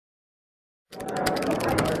Hello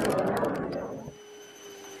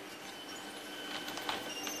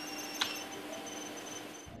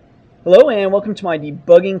and welcome to my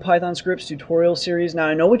debugging Python scripts tutorial series. Now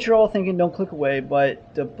I know what you're all thinking, don't click away,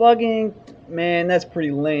 but debugging, man, that's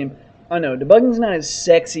pretty lame. I know, debugging's not as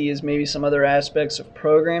sexy as maybe some other aspects of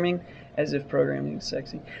programming, as if programming is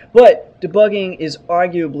sexy. But debugging is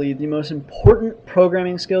arguably the most important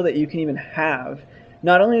programming skill that you can even have.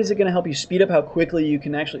 Not only is it going to help you speed up how quickly you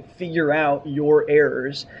can actually figure out your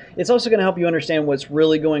errors, it's also going to help you understand what's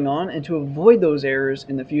really going on and to avoid those errors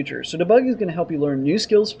in the future. So debugging is going to help you learn new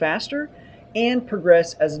skills faster and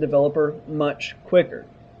progress as a developer much quicker.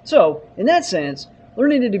 So in that sense,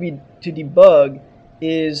 learning to debug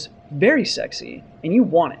is very sexy and you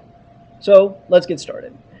want it. So let's get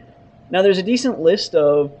started. Now there's a decent list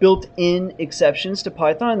of built-in exceptions to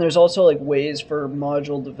Python. There's also like ways for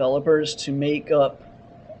module developers to make up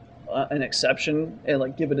an exception and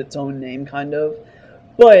like give it its own name kind of,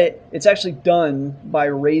 but it's actually done by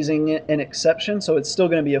raising an exception, so it's still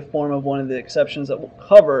going to be a form of one of the exceptions that we'll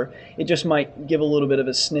cover. It just might give a little bit of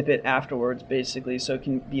a snippet afterwards basically, so it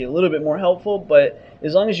can be a little bit more helpful. But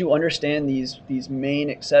as long as you understand these main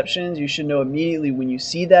exceptions, you should know immediately when you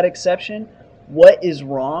see that exception what is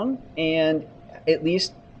wrong and at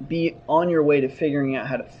least be on your way to figuring out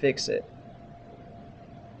how to fix it.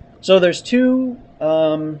 So there's two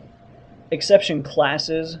exception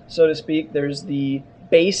classes, so to speak. There's the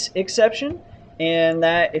base exception, and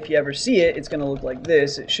that, if you ever see it, it's going to look like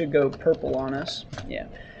this. It should go purple on us. Yeah,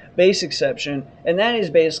 base exception, and that is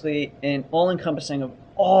basically an all-encompassing of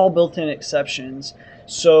all built-in exceptions.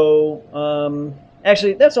 So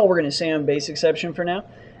actually, that's all we're going to say on base exception for now.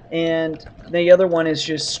 And the other one is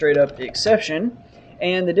just straight up exception.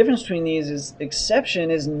 And the difference between these is exception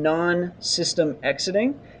is non-system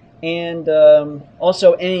exiting. And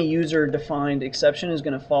also any user-defined exception is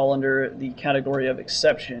going to fall under the category of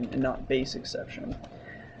exception and not base exception.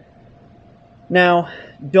 Now,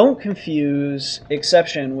 don't confuse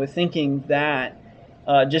exception with thinking that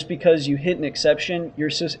just because you hit an exception,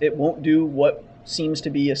 it won't do what seems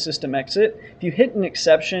to be a system exit. If you hit an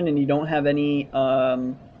exception and you don't have any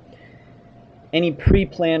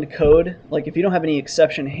pre-planned code, like if you don't have any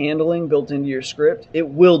exception handling built into your script, it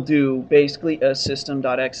will do basically a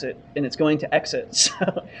system.exit, and it's going to exit.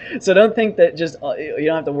 So don't think that just you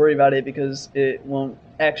don't have to worry about it because it won't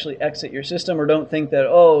actually exit your system, or don't think that,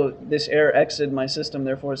 oh, this error exited my system,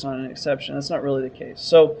 therefore it's not an exception. That's not really the case.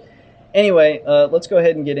 So anyway, let's go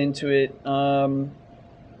ahead and get into it.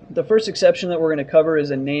 The first exception that we're going to cover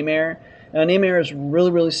is a name error. Now, a name error is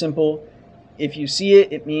really simple. If you see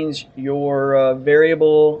it, it means your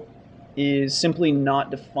variable is simply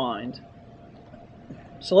not defined.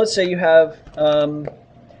 So let's say you have,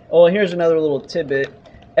 well, here's another little tidbit.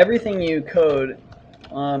 Everything you code,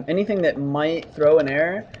 anything that might throw an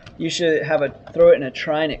error, you should throw it in a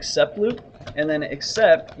try and except loop. And then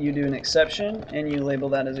except, you do an exception, and you label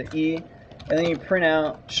that as an E, and then you print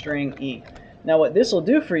out string E. Now what this will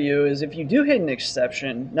do for you is if you do hit an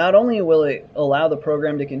exception, not only will it allow the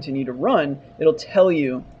program to continue to run, it'll tell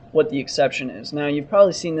you what the exception is. Now you've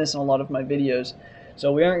probably seen this in a lot of my videos,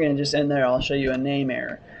 so we aren't going to just end there. I'll show you a name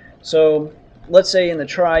error. So let's say in the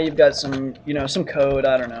try you've got some code,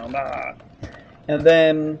 I don't know, and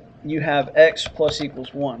then you have x plus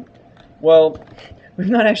equals 1. Well, we've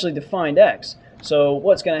not actually defined x, so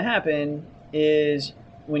what's going to happen is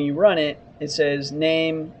when you run it, it says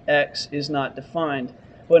name x is not defined.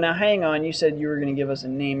 But now hang on, you said you were going to give us a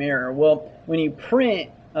name error. Well, when you print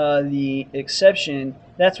the exception,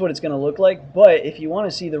 that's what it's going to look like. But if you want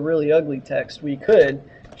to see the really ugly text, we could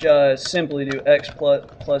just simply do x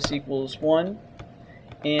plus equals 1.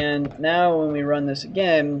 And now when we run this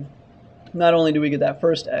again, not only do we get that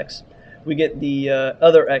first x, we get the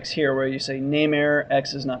other x here where you say name error,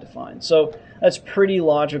 x is not defined. So that's pretty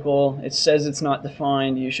logical. It says it's not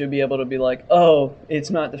defined. You should be able to be like, oh,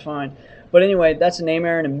 it's not defined. But anyway, that's a name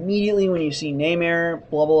error, and immediately when you see name error,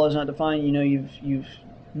 blah blah blah is not defined, you know you've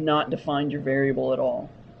not defined your variable at all.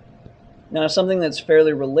 Now something that's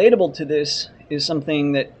fairly relatable to this is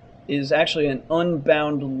something that is actually an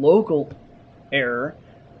unbound local error,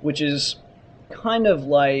 which is kind of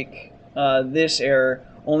like this error,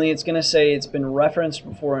 only it's going to say it's been referenced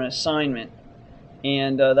before an assignment.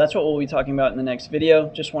 And that's what we'll be talking about in the next video.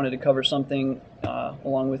 Just wanted to cover something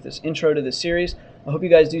along with this intro to this series. I hope you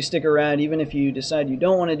guys do stick around, even if you decide you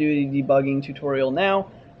don't want to do the debugging tutorial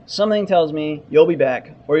now. Something tells me you'll be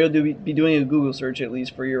back, or you'll be doing a Google search at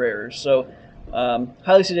least for your errors. So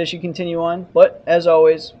highly suggest you continue on. But as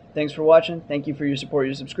always, thanks for watching. Thank you for your support,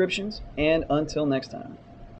 your subscriptions, and until next time.